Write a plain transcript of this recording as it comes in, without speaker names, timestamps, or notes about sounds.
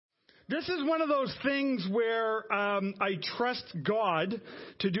This is one of those things where I trust God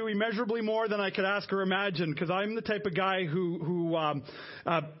to do immeasurably more than I could ask or imagine, because I'm the type of guy who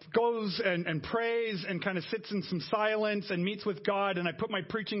goes and prays and kind of sits in some silence and meets with God, and I put my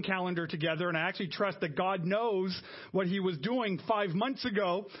preaching calendar together, and I actually trust that God knows what he was doing 5 months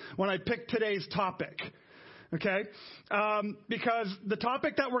ago when I picked today's topic. Okay? Because the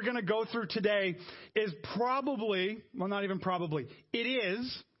topic that we're going to go through today is it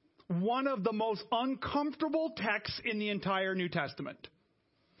is one of the most uncomfortable texts in the entire New Testament.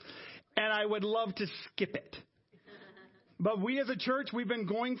 And I would love to skip it. But we as a church, we've been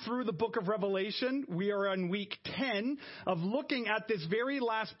going through the book of Revelation. We are on week 10 of looking at this very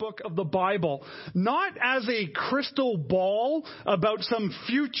last book of the Bible, not as a crystal ball about some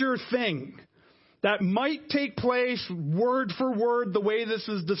future thing that might take place word for word the way this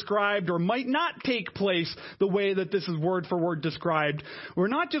is described, or might not take place the way that this is word for word described. We're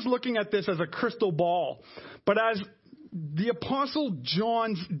not just looking at this as a crystal ball, but as the Apostle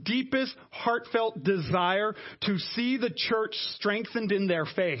John's deepest heartfelt desire to see the church strengthened in their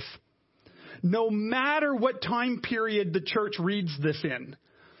faith. No matter what time period the church reads this in.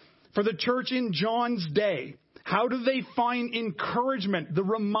 For the church in John's day, how do they find encouragement? The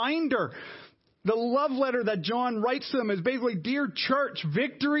reminder, the love letter that John writes to them is basically, dear church,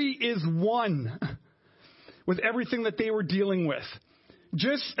 victory is won with everything that they were dealing with.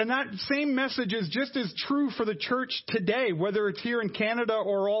 And that same message is just as true for the church today, whether it's here in Canada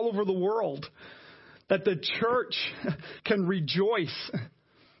or all over the world, that the church can rejoice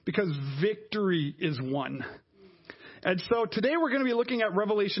because victory is won. And so today we're going to be looking at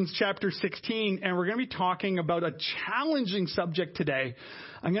Revelation chapter 16, and we're going to be talking about a challenging subject today.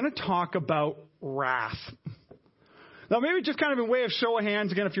 I'm going to talk about wrath. Now, maybe just kind of in way of show of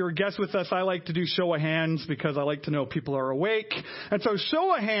hands. Again, if you're a guest with us, I like to do show of hands because I like to know people are awake. And so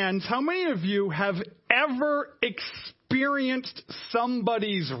show of hands, how many of you have ever experienced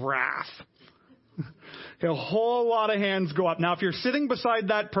somebody's wrath? A whole lot of hands go up. Now, if you're sitting beside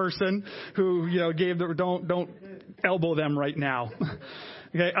that person who, don't elbow them right now.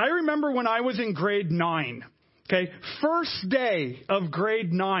 Okay, I remember when I was in grade 9. Okay, first day of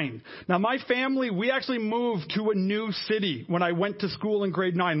grade 9. Now, my family, we actually moved to a new city when I went to school in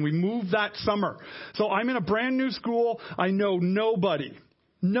grade 9. We moved that summer. So I'm in a brand new school. I know nobody.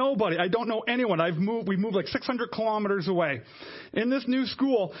 I don't know anyone. We moved like 600 kilometers away in this new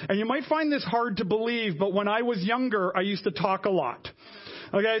school. And you might find this hard to believe, but when I was younger, I used to talk a lot.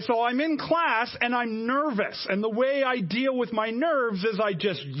 Okay, so I'm in class and I'm nervous. And the way I deal with my nerves is I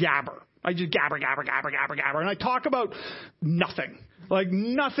just yabber. I just gabber. And I talk about nothing. Like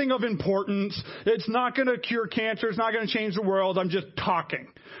nothing of importance. It's not going to cure cancer. It's not going to change the world. I'm just talking.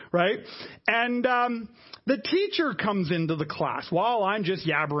 Right? And the teacher comes into the class while I'm just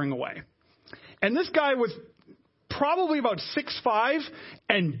yabbering away. And this guy was probably about 6'5"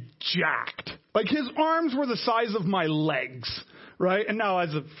 and jacked. Like his arms were the size of my legs. Right? And now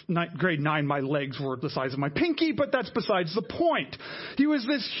as of grade 9, my legs were the size of my pinky, but that's besides the point. He was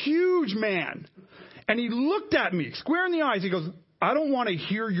this huge man. And he looked at me square in the eyes. He goes, I don't want to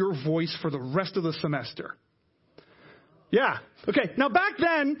hear your voice for the rest of the semester. Yeah. Okay. Now back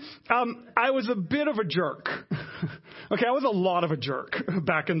then, I was a bit of a jerk. Okay. I was a lot of a jerk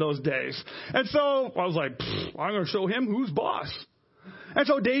back in those days. And so I was like, I'm going to show him who's boss. And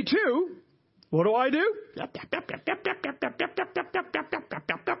so day 2, what do?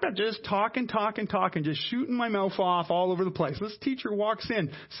 Just talking, just shooting my mouth off all over the place. This teacher walks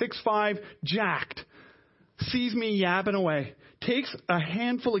in, 6'5", jacked, sees me yapping away, takes a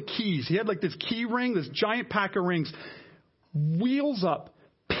handful of keys. He had like this key ring, this giant pack of rings, wheels up,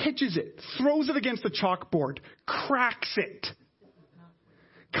 pitches it, throws it against the chalkboard, cracks it.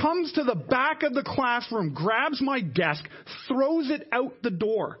 Comes to the back of the classroom, grabs my desk, throws it out the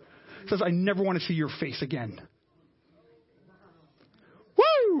door. Says, I never want to see your face again.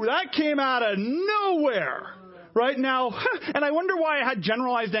 Woo! That came out of nowhere. Right now, and I wonder why I had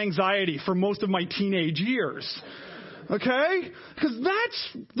generalized anxiety for most of my teenage years. Okay? Because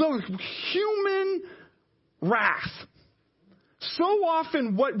that's the human wrath. So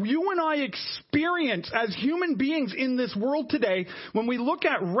often what you and I experience as human beings in this world today, when we look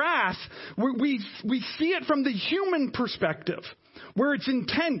at wrath, we see it from the human perspective, where it's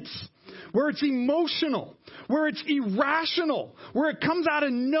intense, where it's emotional, where it's irrational, where it comes out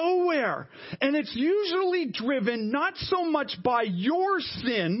of nowhere. And it's usually driven not so much by your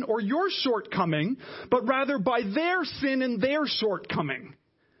sin or your shortcoming, but rather by their sin and their shortcoming.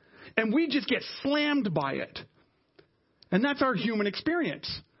 And we just get slammed by it. And that's our human experience.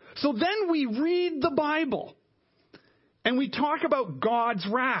 So then we read the Bible and we talk about God's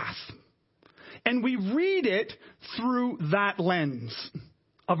wrath. And we read it through that lens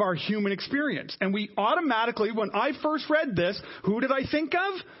of our human experience. And we automatically, when I first read this, who did I think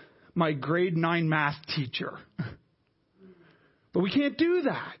of? My grade 9 math teacher. But we can't do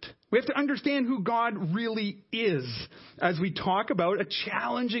that. We have to understand who God really is as we talk about a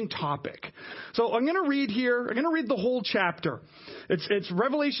challenging topic. So I'm going to read here. I'm going to read the whole chapter. It's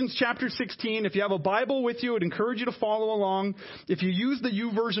Revelations chapter 16. If you have a Bible with you, I'd encourage you to follow along. If you use the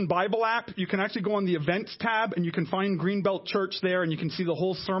YouVersion Bible app, you can actually go on the events tab and you can find Greenbelt Church there and you can see the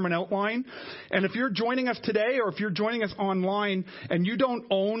whole sermon outline. And if you're joining us today or if you're joining us online and you don't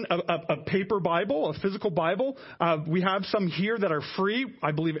own a paper Bible, a physical Bible, we have some here that are free.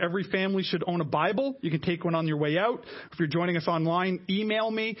 I believe every family should own a Bible. You can take one on your way out. If you're joining us online, email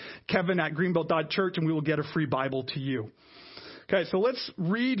me, kevin@greenbelt.church, and we will get a free Bible to you. Okay, so let's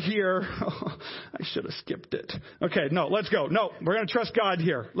read here. I should have skipped it. Okay, no, let's go. No, we're going to trust God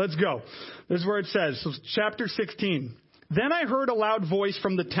here. Let's go. This is where it says, so chapter 16. Then I heard a loud voice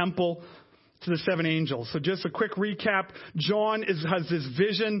from the temple to the 7 angels. So just a quick recap. John has this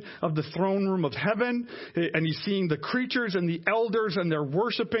vision of the throne room of heaven, and he's seeing the creatures and the elders, and they're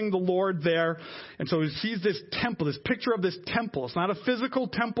worshiping the Lord there. And so he sees this temple, this picture of this temple. It's not a physical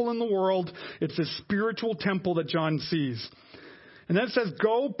temple in the world. It's a spiritual temple that John sees. And then it says,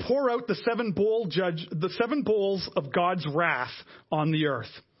 go pour out the 7 bowls of God's wrath on the earth.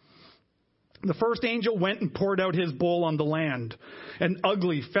 The first angel went and poured out his bowl on the land, and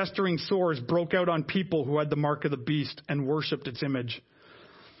ugly, festering sores broke out on people who had the mark of the beast and worshipped its image.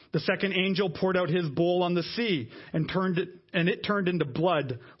 The second angel poured out his bowl on the sea and it turned into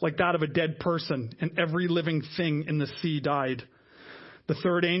blood like that of a dead person, and every living thing in the sea died. The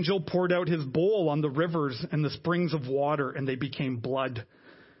third angel poured out his bowl on the rivers and the springs of water, and they became blood.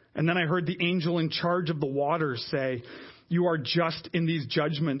 And then I heard the angel in charge of the waters say, you are just in these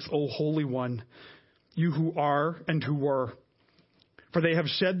judgments, O Holy One, you who are and who were. For they have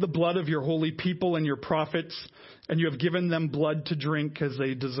shed the blood of your holy people and your prophets, and you have given them blood to drink as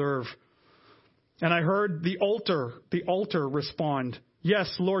they deserve. And I heard the altar respond,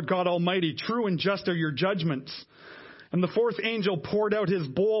 yes, Lord God Almighty, true and just are your judgments. And the fourth angel poured out his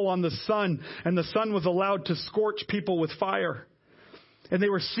bowl on the sun, and the sun was allowed to scorch people with fire. And they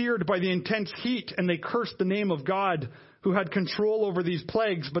were seared by the intense heat, and they cursed the name of God, who had control over these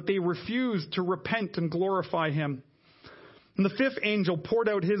plagues, but they refused to repent and glorify him. And the fifth angel poured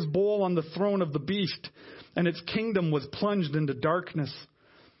out his bowl on the throne of the beast, and its kingdom was plunged into darkness.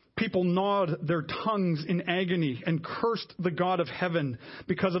 People gnawed their tongues in agony and cursed the God of heaven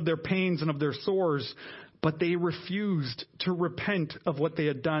because of their pains and of their sores, but they refused to repent of what they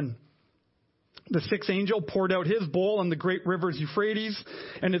had done. The sixth angel poured out his bowl on the great river Euphrates,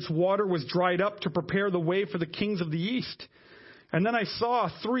 and its water was dried up to prepare the way for the kings of the east. And then I saw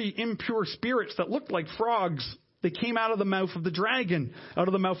 3 impure spirits that looked like frogs. They came out of the mouth of the dragon, out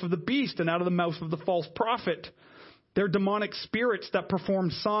of the mouth of the beast, and out of the mouth of the false prophet. They're demonic spirits that perform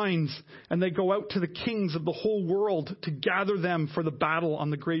signs, and they go out to the kings of the whole world to gather them for the battle on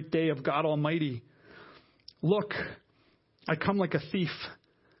the great day of God Almighty. Look, I come like a thief.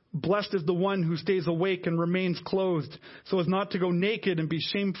 Blessed is the one who stays awake and remains clothed, so as not to go naked and be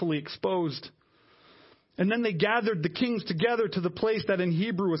shamefully exposed. And then they gathered the kings together to the place that in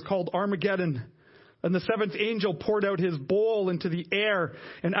Hebrew is called Armageddon. And the 7th angel poured out his bowl into the air,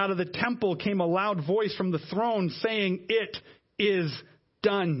 and out of the temple came a loud voice from the throne saying, it is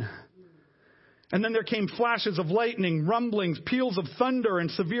done. And then there came flashes of lightning, rumblings, peals of thunder, and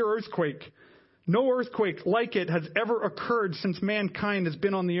severe earthquake. No earthquake like it has ever occurred since mankind has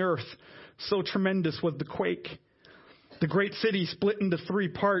been on the earth. So tremendous was the quake. The great city split into 3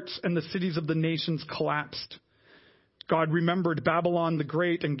 parts, and the cities of the nations collapsed. God remembered Babylon the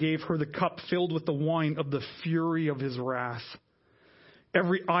Great and gave her the cup filled with the wine of the fury of his wrath.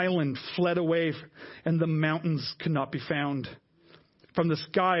 Every island fled away, and the mountains could not be found. From the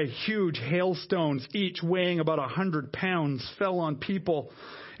sky, huge hailstones, each weighing about 100 pounds, fell on people,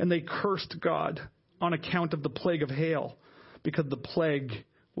 and they cursed God on account of the plague of hail, because the plague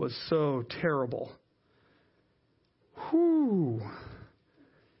was so terrible. Whew.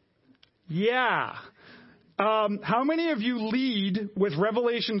 Yeah. How many of you lead with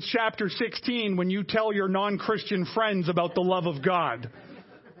Revelation chapter 16 when you tell your non-Christian friends about the love of God?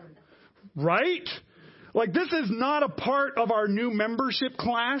 Right? Like, this is not a part of our new membership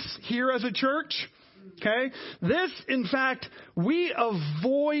class here as a church. Okay? This, in fact, we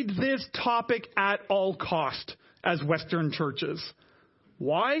avoid this topic at all cost as Western churches.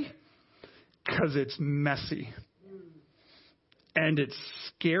 Why? Because it's messy. And it's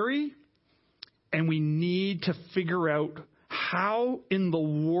scary. And we need to figure out how in the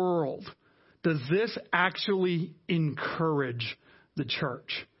world Does this actually encourage the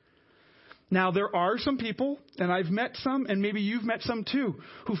church? Now, there are some people, and I've met some, and maybe you've met some too,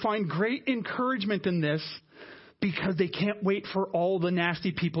 who find great encouragement in this because they can't wait for all the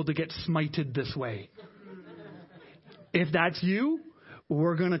nasty people to get smited this way. If that's you,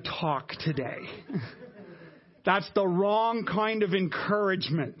 we're going to talk today. That's the wrong kind of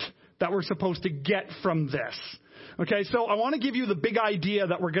encouragement that we're supposed to get from this. Okay, so I want to give you the big idea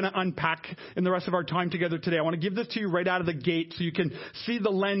that we're going to unpack in the rest of our time together today. I want to give this to you right out of the gate so you can see the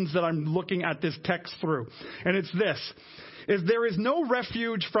lens that I'm looking at this text through. And it's this, is there is no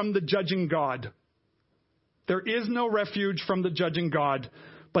refuge from the judging God. There is no refuge from the judging God,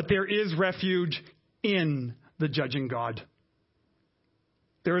 but there is refuge in the judging God.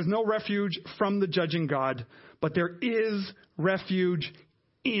 There is no refuge from the judging God, but there is refuge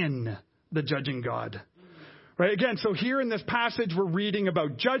in the judging God. Right? Again, so here in this passage, we're reading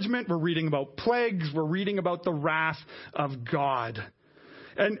about judgment, we're reading about plagues, we're reading about the wrath of God.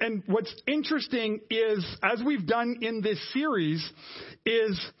 And what's interesting is, as we've done in this series,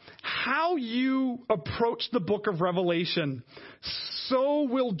 is how you approach the book of Revelation so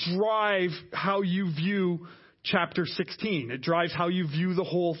will drive how you view chapter 16. It drives how you view the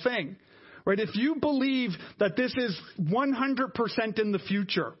whole thing. Right? If you believe that this is 100% in the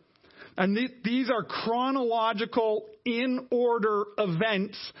future, and these are chronological, in-order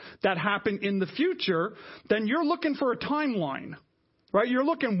events that happen in the future, then you're looking for a timeline. Right? You're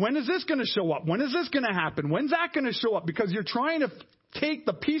looking, when is this going to show up? When is this going to happen? When's that going to show up? Because you're trying to take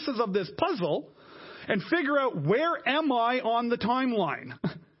the pieces of this puzzle and figure out, where am I on the timeline?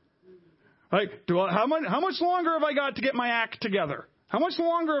 Right? How much longer have I got to get my act together? How much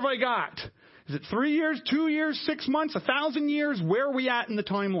longer have I got? Is it 3 years, 2 years, 6 months, 1,000 years? Where are we at in the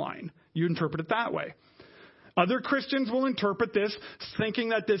timeline? You interpret it that way. Other Christians will interpret this thinking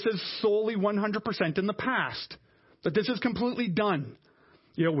that this is solely 100% in the past, that this is completely done.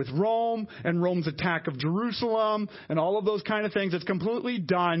 You know, with Rome and Rome's attack of Jerusalem and all of those kind of things, it's completely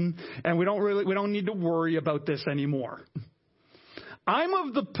done, and we don't need to worry about this anymore. I'm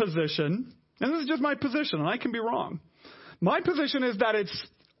of the position, and this is just my position, and I can be wrong. My position is that it's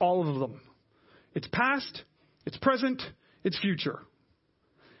all of them. It's past, it's present, it's future.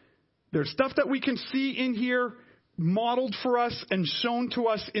 There's stuff that we can see in here modeled for us and shown to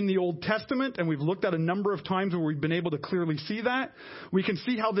us in the Old Testament, and we've looked at a number of times where we've been able to clearly see that. We can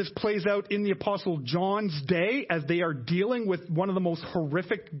see how this plays out in the Apostle John's day as they are dealing with one of the most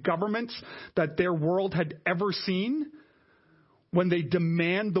horrific governments that their world had ever seen, when they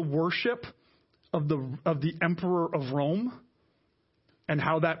demand the worship of the Emperor of Rome, and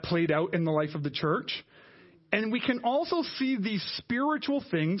how that played out in the life of the church. And we can also see these spiritual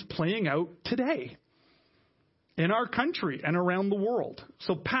things playing out today in our country and around the world.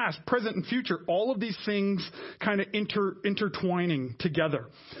 So past, present, and future, all of these things kind of intertwining together.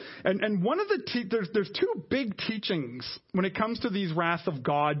 And one of the there's two big teachings when it comes to these wrath of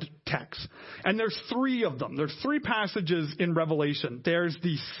God texts. And there's three of them. There's three passages in Revelation. There's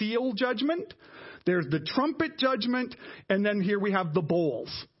the seal judgment, there's the trumpet judgment, and then here we have the bowls.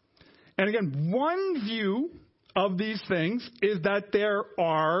 And again, one view of these things is that there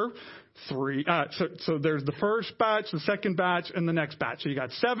are three. So there's the first batch, the second batch, and the next batch. So you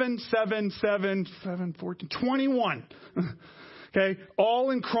got 7, 7, 7, 7, 14, 21. Okay,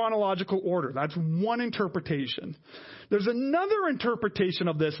 all in chronological order. That's one interpretation. There's another interpretation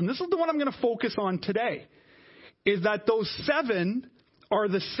of this, and this is the one I'm going to focus on today, is that those 7 are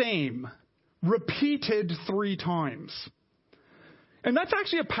the same, repeated 3 times. And that's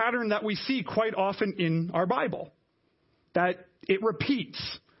actually a pattern that we see quite often in our Bible, that it repeats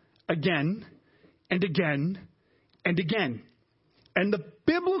again and again and again. And the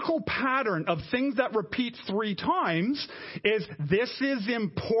biblical pattern of things that repeat 3 times is, this is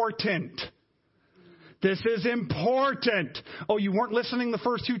important. This is important. Oh, you weren't listening the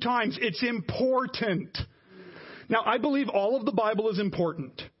first 2 times. It's important. Now, I believe all of the Bible is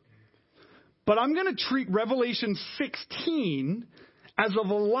important. But I'm going to treat Revelation 16 as of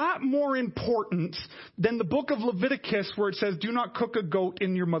a lot more importance than the book of Leviticus, where it says, do not cook a goat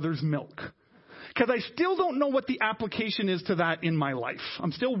in your mother's milk. Because I still don't know what the application is to that in my life.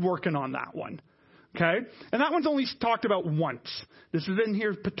 I'm still working on that one. Okay? And that one's only talked about once. This is in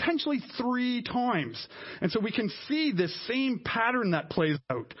here potentially 3 times. And so we can see this same pattern that plays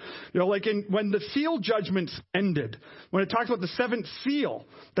out. You know, like when the seal judgments ended, when it talks about the 7th seal,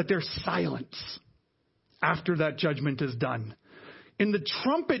 that there's silence after that judgment is done. In the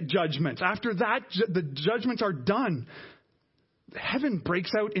trumpet judgments, after that, the judgments are done, heaven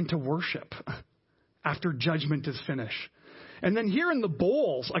breaks out into worship after judgment is finished. And then here in the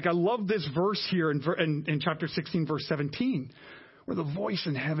bowls, like I love this verse here in chapter 16, verse 17, where the voice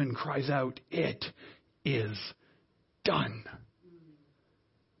in heaven cries out, "It is done."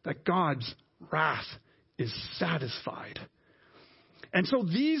 That God's wrath is satisfied. And so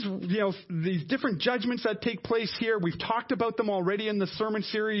these different judgments that take place here, we've talked about them already in the sermon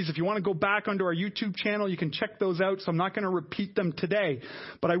series. If you want to go back onto our YouTube channel, you can check those out. So I'm not going to repeat them today,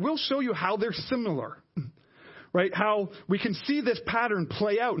 but I will show you how they're similar, right? How we can see this pattern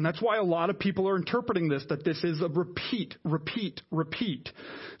play out. And that's why a lot of people are interpreting this, that this is a repeat.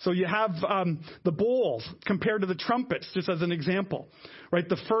 So you have the bowls compared to the trumpets, just as an example, right?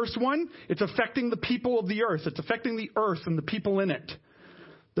 The first one, it's affecting the people of the earth. It's affecting the earth and the people in it.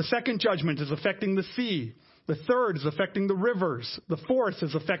 The second judgment is affecting the sea. The third is affecting the rivers. The fourth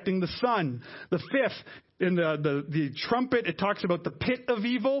is affecting the sun. The fifth, in the trumpet, it talks about the pit of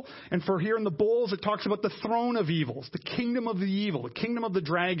evil. And for here in the bowls, it talks about the throne of evils, the kingdom of the evil, the kingdom of the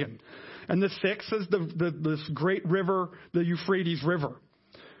dragon. And the sixth is this great river, the Euphrates River.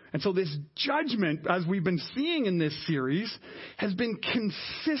 And so this judgment, as we've been seeing in this series, has been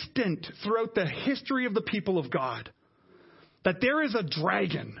consistent throughout the history of the people of God. That there is a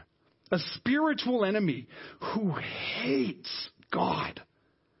dragon, a spiritual enemy, who hates God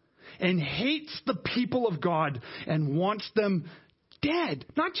and hates the people of God and wants them dead.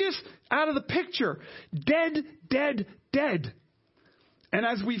 Not just out of the picture. Dead. And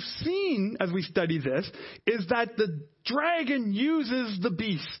as we've seen, as we study this, is that the dragon uses the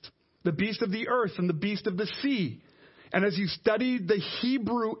beast of the earth and the beast of the sea. And as you study the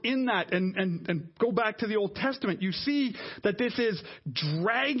Hebrew in that and go back to the Old Testament, you see that this is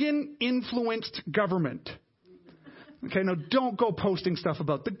dragon-influenced government. Okay, now don't go posting stuff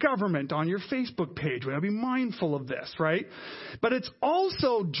about the government on your Facebook page. We gotta be mindful of this, right? But it's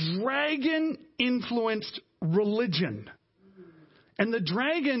also dragon-influenced religion. And the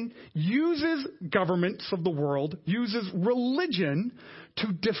dragon uses governments of the world, uses religion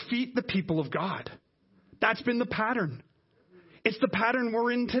to defeat the people of God. That's been the pattern. It's the pattern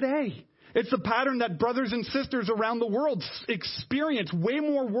we're in today. It's the pattern that brothers and sisters around the world experience way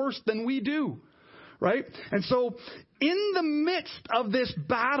more worse than we do, right? And so in the midst of this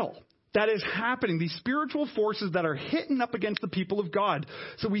battle that is happening, these spiritual forces that are hitting up against the people of God,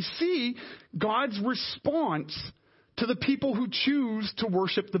 so we see God's response to the people who choose to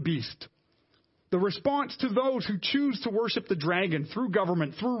worship the beast. The response to those who choose to worship the dragon through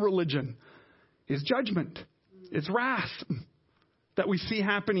government, through religion, is judgment. It's wrath that we see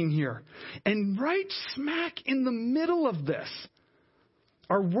happening here. And right smack in the middle of this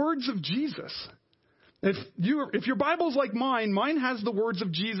are words of Jesus. If your Bible's like mine has the words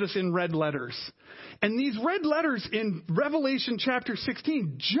of Jesus in red letters. And these red letters in Revelation chapter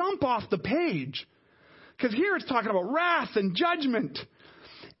 16 jump off the page. Because here it's talking about wrath and judgment.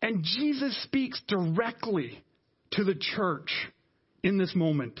 And Jesus speaks directly to the church in this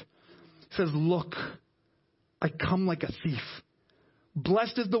moment. He says, "Look, I come like a thief.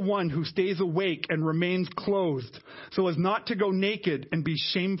 Blessed is the one who stays awake and remains clothed, so as not to go naked and be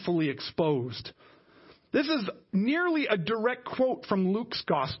shamefully exposed." This is nearly a direct quote from Luke's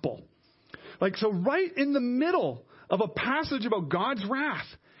gospel. So right in the middle of a passage about God's wrath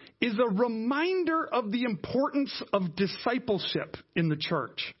is a reminder of the importance of discipleship in the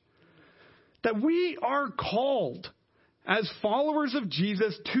church. That we are called as followers of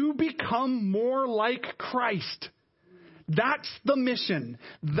Jesus to become more like Christ. That's the mission.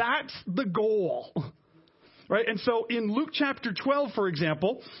 That's the goal. Right? And so in Luke chapter 12, for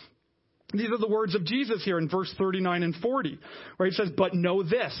example, these are the words of Jesus here in verse 39 and 40, where he says, "But know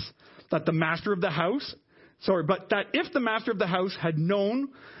this, that the master of the house, but that if the master of the house had known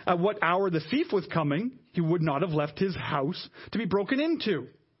at what hour the thief was coming, he would not have left his house to be broken into.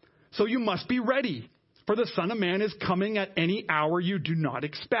 So you must be ready, for the Son of Man is coming at any hour you do not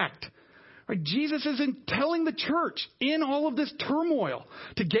expect." Right? Jesus is telling the church in all of this turmoil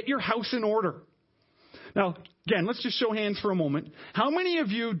to get your house in order. Now, again, let's just show hands for a moment. How many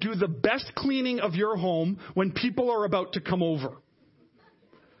of you do the best cleaning of your home when people are about to come over?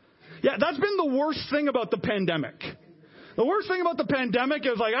 Yeah, that's been the worst thing about the pandemic. The worst thing about the pandemic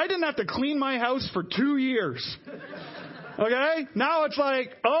is I didn't have to clean my house for 2 years. Okay? Now it's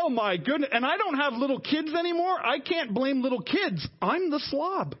oh my goodness. And I don't have little kids anymore. I can't blame little kids. I'm the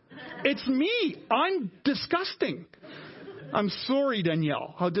slob. It's me. I'm disgusting. I'm sorry,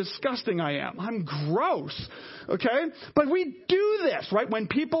 Danielle, how disgusting I am. I'm gross. Okay? But we do this, right? When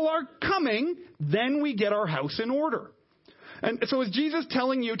people are coming, then we get our house in order. And so is Jesus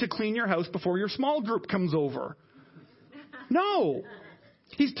telling you to clean your house before your small group comes over? No.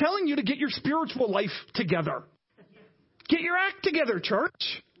 He's telling you to get your spiritual life together. Get your act together,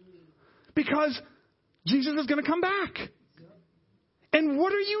 church. Because Jesus is going to come back. And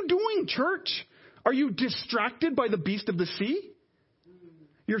what are you doing, church? Are you distracted by the beast of the sea?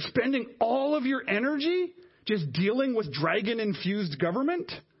 You're spending all of your energy just dealing with dragon-infused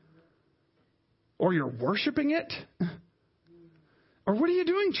government? Or you're worshiping it? Or what are you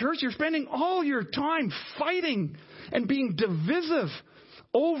doing, church? You're spending all your time fighting and being divisive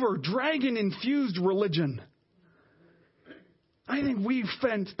over dragon-infused religion. I think we've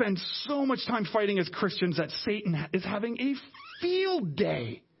spent so much time fighting as Christians that Satan is having a field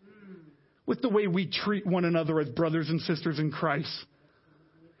day with the way we treat one another as brothers and sisters in Christ.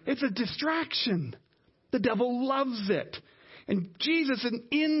 It's a distraction. The devil loves it. And Jesus,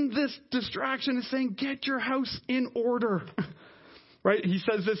 in this distraction, is saying, get your house in order. Right? He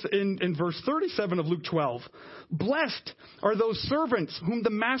says this in verse 37 of Luke 12. Blessed are those servants whom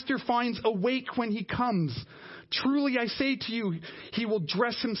the master finds awake when he comes. Truly I say to you, he will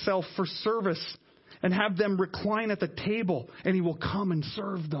dress himself for service and have them recline at the table, and he will come and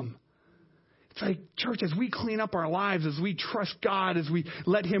serve them. It's like, church, as we clean up our lives, as we trust God, as we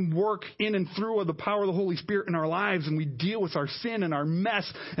let him work in and through the power of the Holy Spirit in our lives, and we deal with our sin and our mess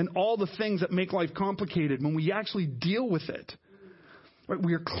and all the things that make life complicated, when we actually deal with it, right,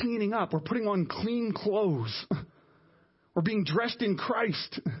 we are cleaning up. We're putting on clean clothes. We're being dressed in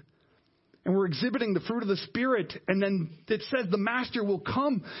Christ. And we're exhibiting the fruit of the Spirit. And then it says the master will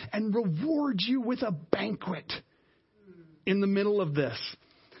come and reward you with a banquet in the middle of this.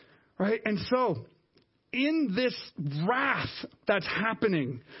 Right? And so, in this wrath that's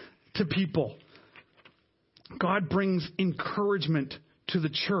happening to people, God brings encouragement to the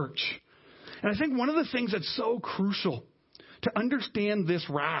church. And I think one of the things that's so crucial to understand this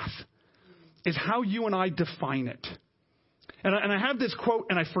wrath is how you and I define it. And I have this quote,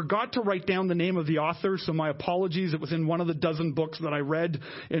 and I forgot to write down the name of the author, so my apologies. It was in one of the dozen books that I read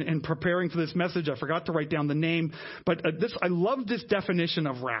in preparing for this message. I forgot to write down the name. But I love this definition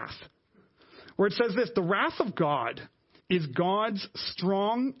of wrath, where it says this: the wrath of God is God's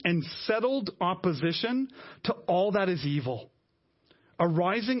strong and settled opposition to all that is evil,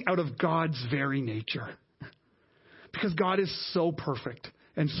 arising out of God's very nature. Because God is so perfect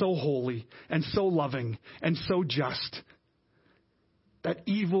and so holy and so loving and so just that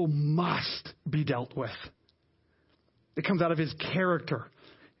evil must be dealt with. It comes out of his character.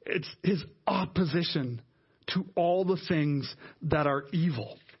 It's his opposition to all the things that are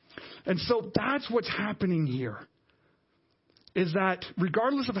evil. And so that's what's happening here. Is that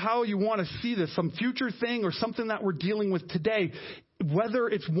regardless of how you want to see this, some future thing or something that we're dealing with today, whether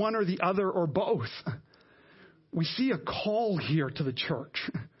it's one or the other or both, we see a call here to the church,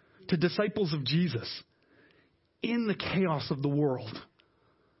 to disciples of Jesus, in the chaos of the world,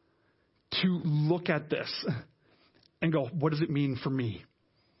 to look at this and go, what does it mean for me?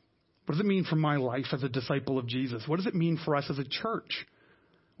 What does it mean for my life as a disciple of Jesus? What does it mean for us as a church?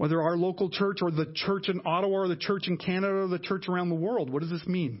 Whether our local church or the church in Ottawa or the church in Canada or the church around the world, what does this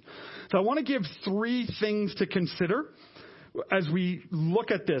mean? So I want to give 3 things to consider as we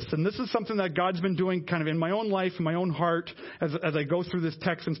look at this. And this is something that God's been doing kind of in my own life, in my own heart, as I go through this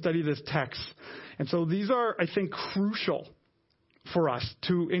text and study this text. And so these are, I think, crucial for us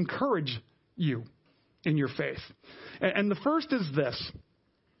to encourage you in your faith. And the first is this,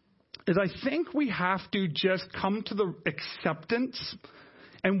 is I think we have to just come to the acceptance,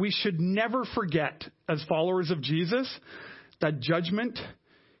 and we should never forget, as followers of Jesus, that judgment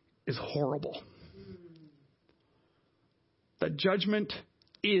is horrible. That judgment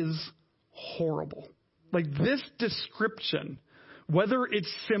is horrible. Like this description, whether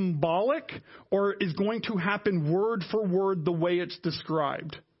it's symbolic or is going to happen word for word the way it's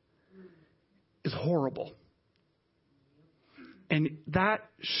described, is horrible. And that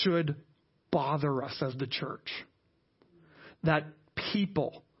should bother us as the church. That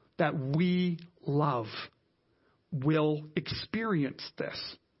people that we love will experience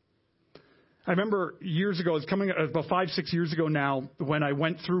this. I remember years ago, it's coming about 5-6 years ago now, when I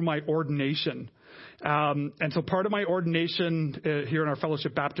went through my ordination. And so part of my ordination here in our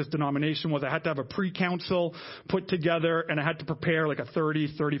Fellowship Baptist denomination was I had to have a pre-council put together, and I had to prepare like a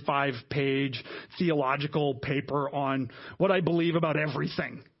 35 page theological paper on what I believe about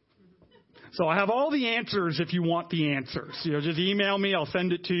everything. So I have all the answers if you want the answers. Just email me, I'll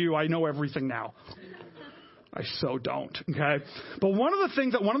send it to you. I know everything now. I so don't, okay? But one of the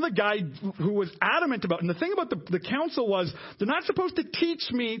things that one of the guys who was adamant about, and the thing about the council was, they're not supposed to teach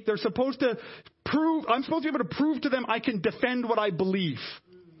me, they're supposed to prove, I'm supposed to be able to prove to them I can defend what I believe.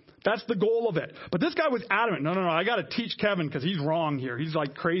 That's the goal of it. But this guy was adamant. No, I got to teach Kevin because he's wrong here. He's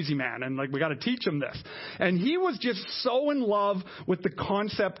like crazy, man. And like, we got to teach him this. And he was just so in love with the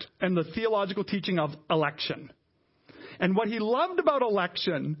concept and the theological teaching of election. And what he loved about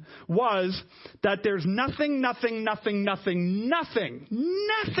election was that there's nothing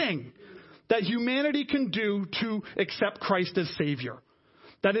that humanity can do to accept Christ as Savior.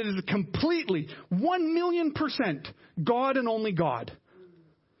 That it is completely 1,000,000% God and only God.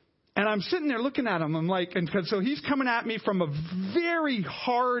 And I'm sitting there looking at him. I'm like, and so he's coming at me from a very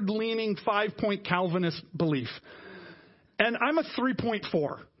hard-leaning 5-point Calvinist belief. And I'm a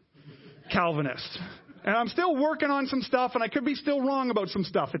 3.4 Calvinist. And I'm still working on some stuff, and I could be still wrong about some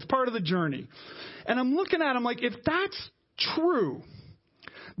stuff. It's part of the journey. And I'm looking at him like, if that's true,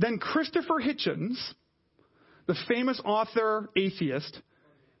 then Christopher Hitchens, the famous author atheist,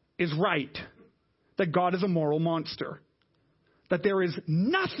 is right. That God is a moral monster. That there is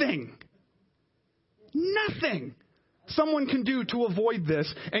nothing someone can do to avoid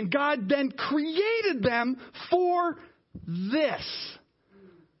this. And God then created them for this.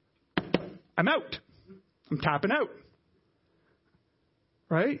 I'm out. I'm tapping out.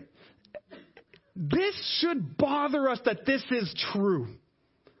 Right? This should bother us that this is true.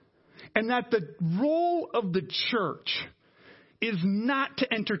 And that the role of the church is not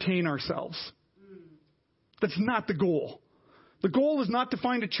to entertain ourselves. That's not the goal. The goal is not to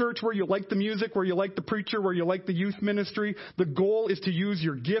find a church where you like the music, where you like the preacher, where you like the youth ministry. The goal is to use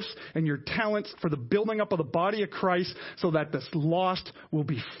your gifts and your talents for the building up of the body of Christ so that the lost will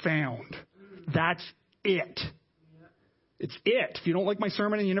be found. That's it. It's it. If you don't like my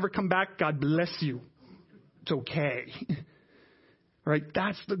sermon and you never come back, God bless you. It's okay. Right?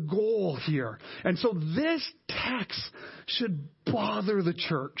 That's the goal here. And so this text should bother the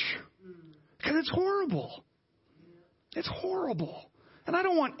church. Because it's horrible. It's horrible. And I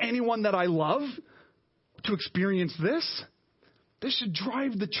don't want anyone that I love to experience this. This should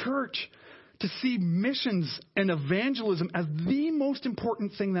drive the church to see missions and evangelism as the most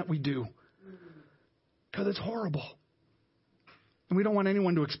important thing that we do. Because it's horrible. And we don't want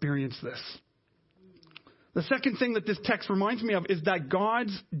anyone to experience this. The second thing that this text reminds me of is that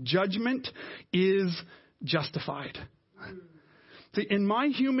God's judgment is justified. See, in my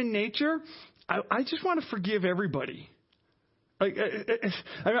human nature, I just want to forgive everybody.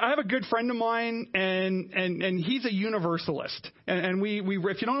 I have a good friend of mine, and he's a universalist. And we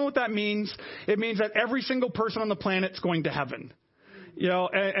if you don't know what that means, it means that every single person on the planet is going to heaven. You know,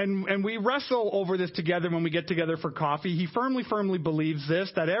 and we wrestle over this together when we get together for coffee. He firmly believes this,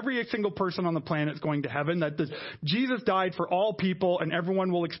 that every single person on the planet is going to heaven, that Jesus died for all people and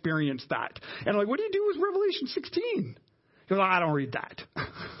everyone will experience that. And I'm like, what do you do with Revelation 16? He goes, I don't read that.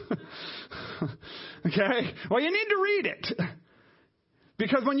 Okay? Well, you need to read it.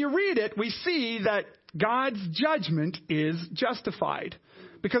 Because when you read it, we see that God's judgment is justified.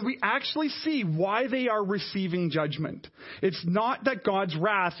 Because we actually see why they are receiving judgment. It's not that God's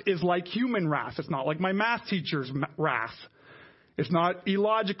wrath is like human wrath. It's not like my math teacher's wrath. It's not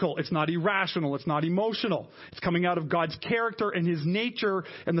illogical. It's not irrational. It's not emotional. It's coming out of God's character and his nature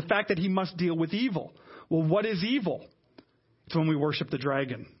and the fact that he must deal with evil. Well, what is evil? It's when we worship the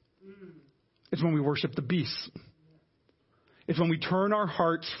dragon. It's when we worship the beast. It's when we turn our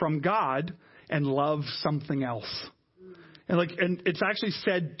hearts from God and love something else. And it's actually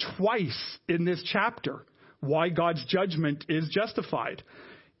said twice in this chapter why God's judgment is justified.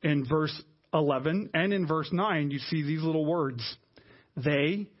 In verse 11 and in verse 9, you see these little words.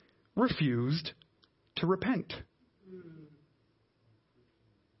 They refused to repent.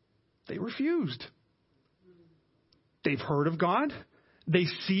 They refused. They've heard of God. They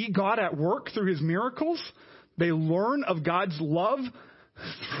see God at work through his miracles. They learn of God's love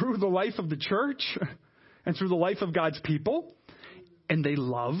through the life of the church and through the life of God's people. And they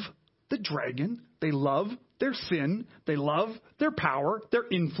love the dragon. They love their sin. They love their power, their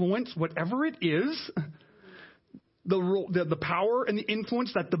influence, whatever it is. The power and the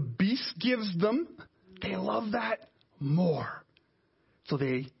influence that the beast gives them. They love that more. So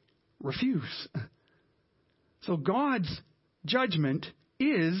they refuse. So God's judgment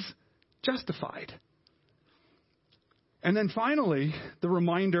is justified. And then finally, the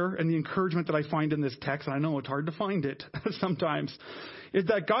reminder and the encouragement that I find in this text, and I know it's hard to find it sometimes, is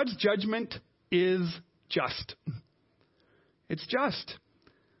that God's judgment is just. It's just.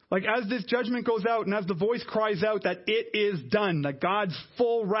 Like as this judgment goes out and as the voice cries out that it is done, that God's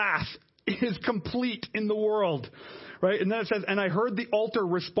full wrath is complete in the world. Right? And then it says, and I heard the altar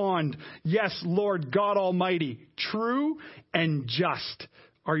respond, yes, Lord God Almighty, true and just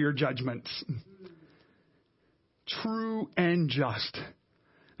are your judgments. True and just.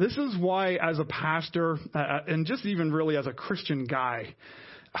 This is why, as a pastor, and just even really as a Christian guy,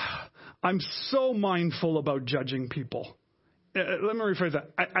 I'm so mindful about judging people. Let me rephrase that.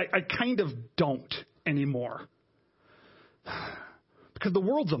 I kind of don't anymore. Because the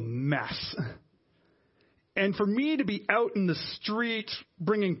world's a mess. And for me to be out in the streets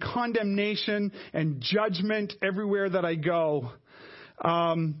bringing condemnation and judgment everywhere that I go,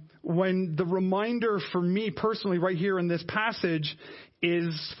 when the reminder for me personally right here in this passage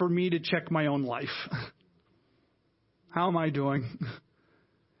is for me to check my own life. How am I doing?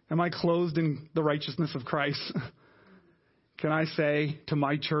 Am I clothed in the righteousness of Christ? Can I say to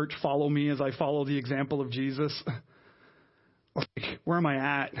my church, follow me as I follow the example of Jesus? Like, where am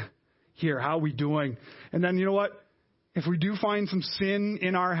I at here? How are we doing? And then, you know what? If we do find some sin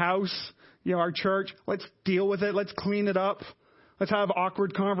in our house, our church, let's deal with it. Let's clean it up. Let's have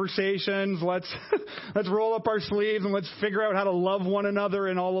awkward conversations. Let's roll up our sleeves and let's figure out how to love one another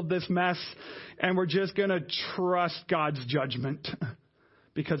in all of this mess. And we're just going to trust God's judgment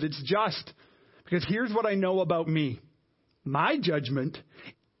because it's just. Because here's what I know about me. My judgment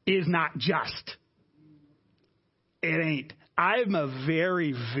is not just. It ain't. I'm a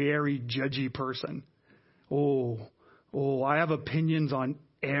very, very judgy person. I have opinions on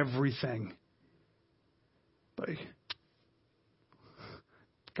everything. But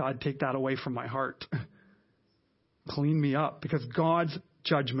God, take that away from my heart. Clean me up, because God's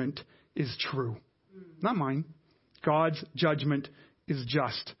judgment is true. Not mine. God's judgment is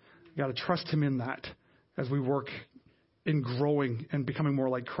just. You got to trust him in that as we work in growing and becoming more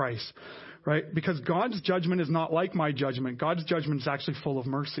like Christ. Right? Because God's judgment is not like my judgment. God's judgment is actually full of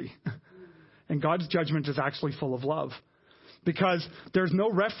mercy. And God's judgment is actually full of love. Because there's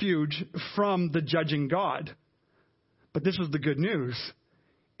no refuge from the judging God. But this is the good news,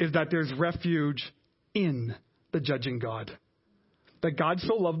 is that there's refuge in the judging God. That God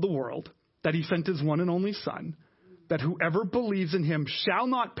so loved the world that he sent his one and only Son, that whoever believes in him shall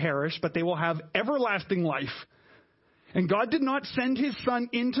not perish, but they will have everlasting life. And God did not send his Son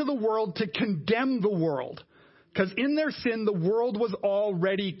into the world to condemn the world, because in their sin, the world was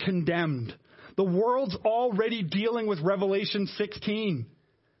already condemned. The world's already dealing with Revelation 16.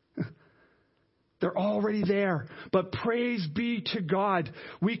 They're already there. But praise be to God,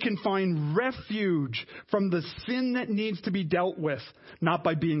 we can find refuge from the sin that needs to be dealt with. Not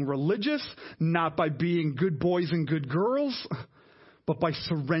by being religious, not by being good boys and good girls, but by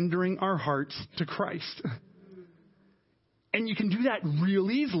surrendering our hearts to Christ. And you can do that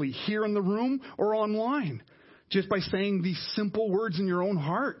real easily here in the room or online, just by saying these simple words in your own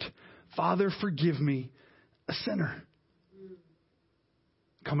heart. Father, forgive me, a sinner.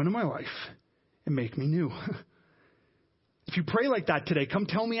 Come into my life and make me new. If you pray like that today, come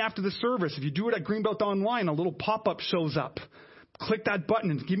tell me after the service. If you do it at Greenbelt Online, a little pop-up shows up. Click that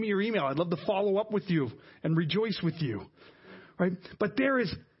button and give me your email. I'd love to follow up with you and rejoice with you. Right? But there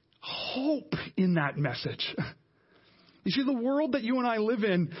is hope in that message. You see, the world that you and I live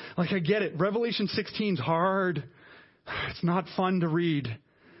in, like I get it, Revelation 16 is hard. It's not fun to read.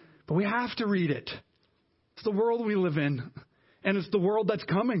 But we have to read it. It's the world we live in. And it's the world that's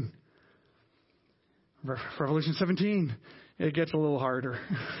coming. Revelation 17, it gets a little harder.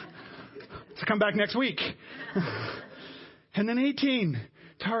 So come back next week. And then 18,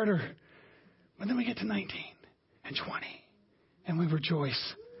 it's harder. But then we get to 19 and 20. And we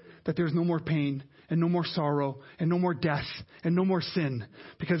rejoice that there's no more pain and no more sorrow and no more death and no more sin.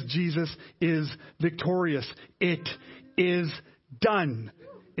 Because Jesus is victorious. It is done.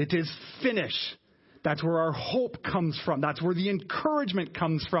 It is finished. That's where our hope comes from. That's where the encouragement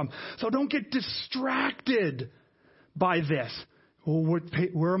comes from. So don't get distracted by this. Oh,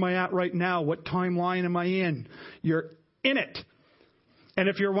 where am I at right now? What timeline am I in? You're in it. And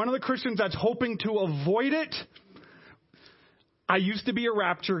if you're one of the Christians that's hoping to avoid it, I used to be a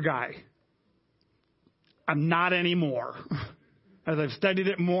rapture guy. I'm not anymore. As I've studied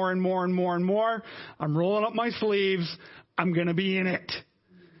it more and more and more and more, I'm rolling up my sleeves. I'm going to be in it.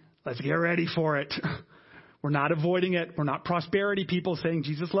 Let's get ready for it. We're not avoiding it. We're not prosperity people saying,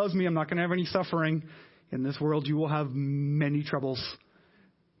 Jesus loves me. I'm not going to have any suffering. In this world, you will have many troubles.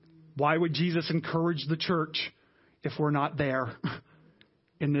 Why would Jesus encourage the church if we're not there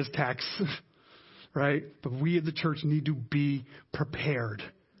in this text? Right? But we as the church need to be prepared.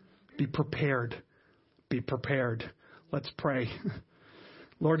 Be prepared. Be prepared. Let's pray.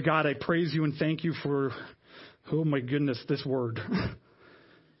 Lord God, I praise you and thank you for, oh my goodness, this word.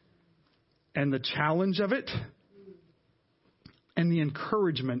 And the challenge of it, and the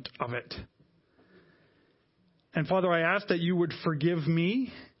encouragement of it. And Father, I ask that you would forgive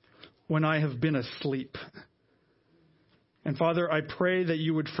me when I have been asleep. And Father, I pray that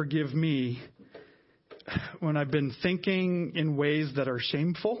you would forgive me when I've been thinking in ways that are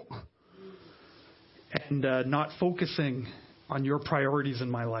shameful and not focusing on your priorities in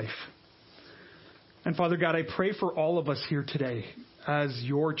my life. And Father God, I pray for all of us here today as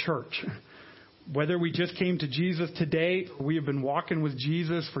your church. Whether we just came to Jesus today, or we have been walking with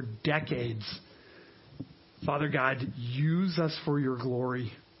Jesus for decades. Father God, use us for your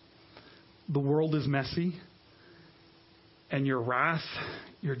glory. The world is messy, and your wrath,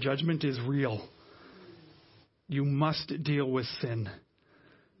 your judgment is real. You must deal with sin.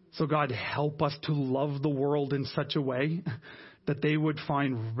 So God, help us to love the world in such a way that they would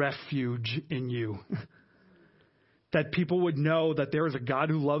find refuge in you. That people would know that there is a God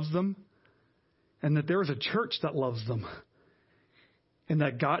who loves them, and that there is a church that loves them, and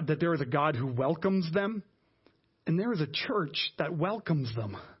that there is a God who welcomes them, and there is a church that welcomes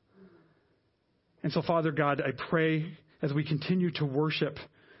them. And so, Father God, I pray as we continue to worship,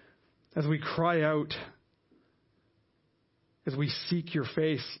 as we cry out, as we seek your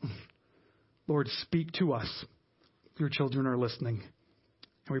face, Lord, speak to us. Your children are listening.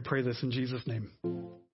 And we pray this in Jesus' name.